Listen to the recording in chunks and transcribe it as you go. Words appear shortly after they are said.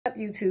What's up,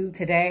 YouTube?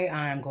 Today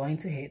I'm going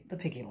to hit the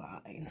picket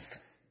lines.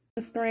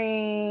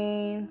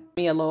 Screen.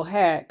 Me a little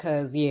hat,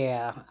 cause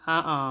yeah,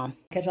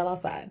 catch y'all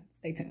outside.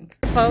 Stay tuned.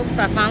 Folks,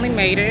 I finally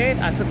made it.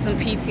 I took some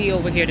PT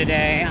over here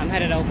today. I'm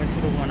headed over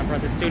to the Warner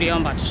Brothers studio.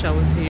 I'm about to show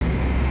it to you.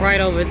 Right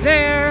over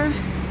there.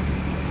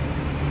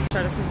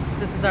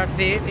 This is our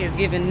fit. It's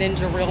giving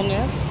ninja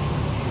realness.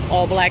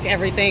 All black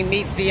everything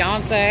meets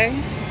Beyonce.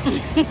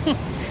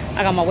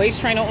 I got my waist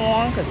trainer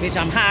on, cause bitch,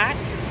 I'm hot.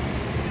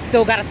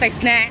 Still gotta stay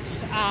snatched.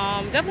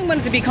 Definitely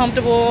wanted to be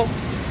comfortable.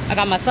 I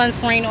got my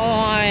sunscreen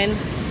on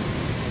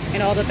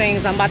and all the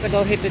things. I'm about to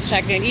go hit the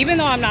check-in. Even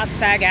though I'm not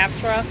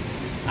SAG-AFTRA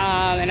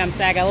and I'm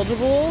SAG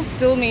eligible,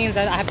 still means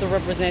that I have to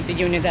represent the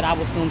union that I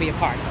will soon be a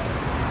part of.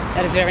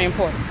 That is very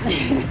important.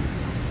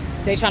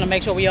 They trying to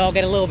make sure we all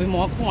get a little bit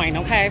more coin,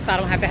 okay? So I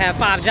don't have to have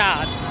 5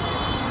 jobs.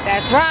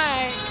 That's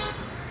right.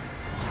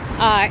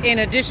 In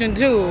addition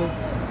to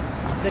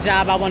the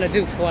job I want to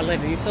do for a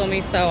living, you feel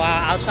me? So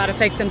I'll try to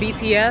take some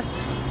BTS.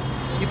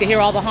 You can hear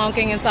all the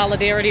honking and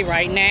solidarity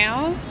right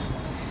now.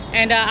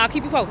 And I'll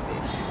keep you posted.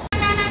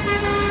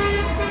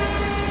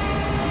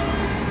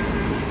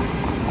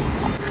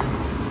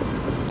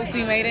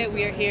 We made it.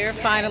 We are here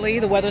finally.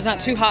 The weather's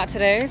not too hot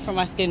today for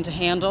my skin to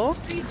handle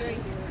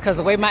because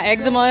the way my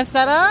eczema is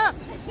set up.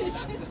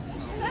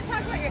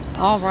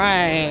 All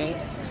right.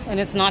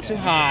 And it's not too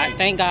hot.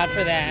 Thank God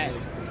for that.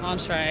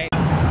 Entree.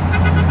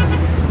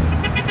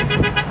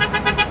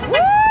 Woo!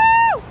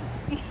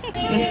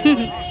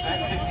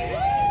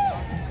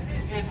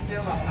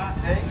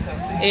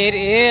 It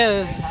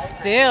is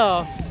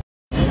still.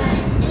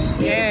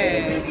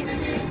 Yeah.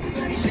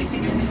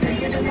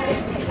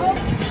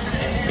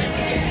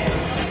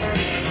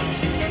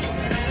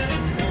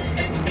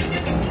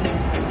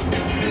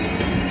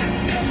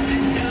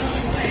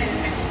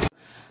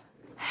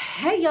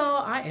 Hey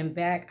y'all, I am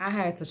back. I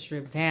had to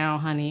strip down,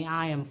 honey.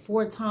 I am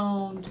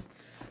 4-toned.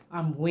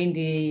 I'm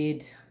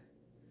winded.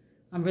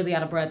 I'm really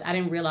out of breath. I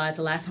didn't realize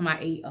the last time I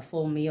ate a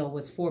full meal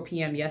was 4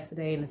 p.m.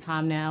 yesterday, and the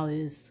time now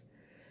is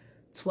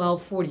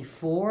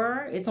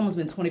 12:44. It's almost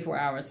been 24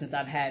 hours since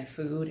I've had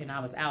food, and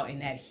I was out in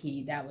that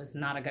heat. That was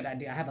not a good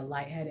idea. I have a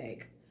light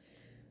headache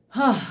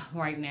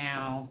right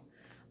now.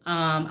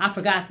 I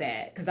forgot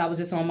that because I was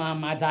just on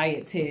my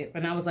diet tip,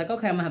 and I was like,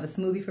 okay, I'm gonna have a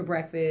smoothie for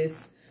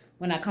breakfast.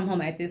 When I come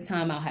home at this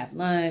time, I'll have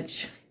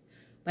lunch.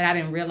 But I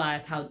didn't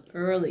realize how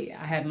early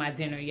I had my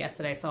dinner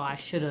yesterday, so I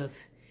should have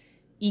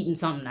eaten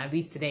something at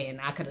least today,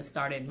 and I could have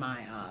started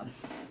my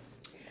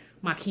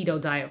my keto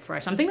diet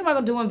fresh. I'm thinking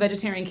about doing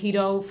vegetarian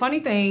keto. Funny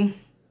thing,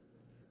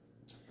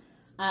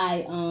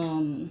 I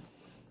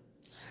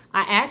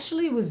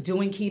actually was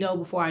doing keto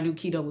before I knew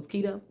keto was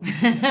keto.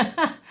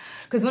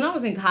 Because when I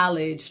was in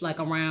college, like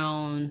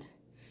around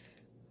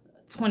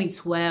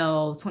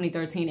 2012,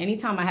 2013,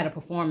 anytime I had a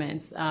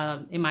performance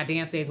in my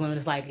dance days when it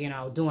was like, you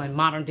know, doing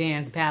modern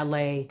dance,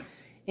 ballet,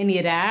 any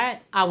of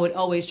that, I would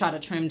always try to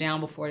trim down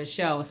before the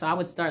show. So I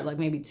would start like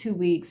maybe 2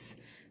 weeks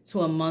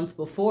to a month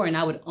before, and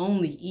I would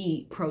only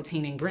eat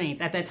protein and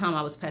greens. At that time,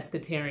 I was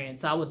pescatarian,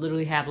 so I would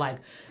literally have like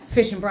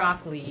fish and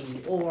broccoli,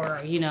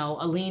 or, you know,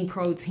 a lean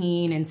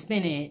protein and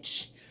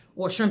spinach,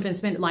 or shrimp and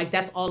spinach. Like,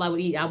 that's all I would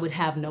eat. I would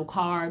have no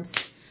carbs.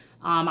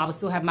 I would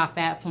still have my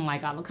fats from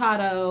like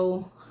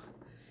avocado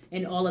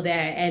and all of that.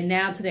 And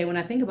now today, when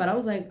I think about it, I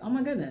was like, oh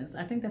my goodness,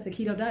 I think that's a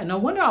keto diet. No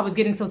wonder I was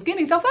getting so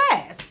skinny so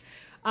fast.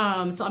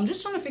 So I'm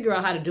just trying to figure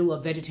out how to do a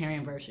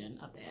vegetarian version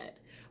of that.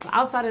 But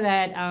outside of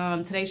that,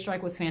 today's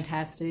strike was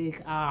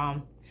fantastic.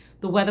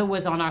 The weather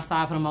was on our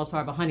side for the most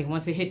part, but honey,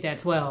 once it hit that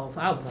 12,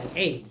 I was like,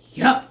 hey,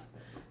 yup.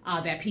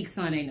 That peak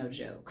sun ain't no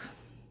joke.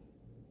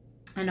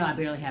 I know I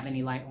barely have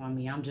any light on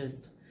me.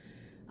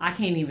 I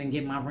can't even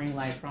get my ring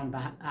light from,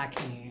 I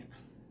can't.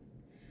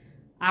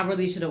 I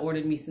really should have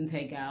ordered me some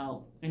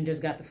takeout and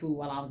just got the food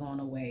while I was on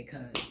the way,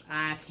 because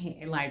I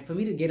can't, like, for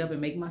me to get up and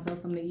make myself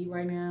something to eat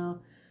right now,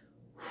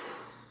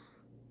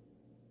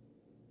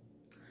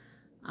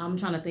 I'm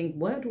trying to think,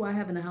 what do I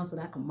have in the house that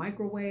I can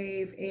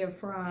microwave, air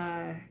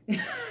fry?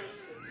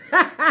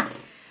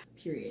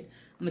 Period.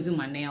 I'm gonna do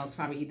my nails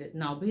probably either.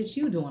 No, bitch,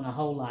 you doing a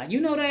whole lot. You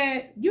know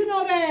that? You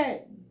know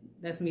that?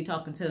 That's me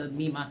talking to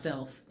me,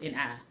 myself, and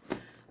I.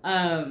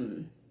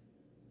 I'm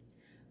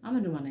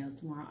gonna do my nails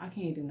tomorrow. I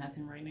can't do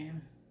nothing right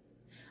now.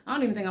 I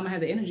don't even think I'm gonna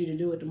have the energy to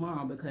do it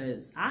tomorrow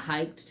because I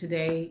hiked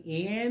today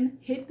and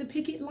hit the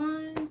picket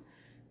line.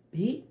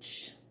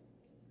 Bitch.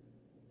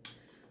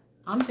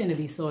 I'm finna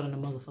be sore than a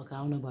motherfucker. I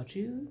don't know about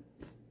you,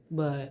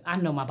 but I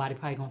know my body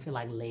probably gonna feel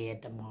like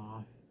lead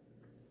tomorrow.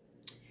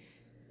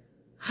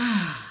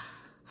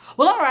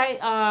 Well, all right.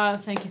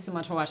 Thank you so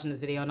much for watching this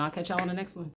video, and I'll catch y'all on the next one.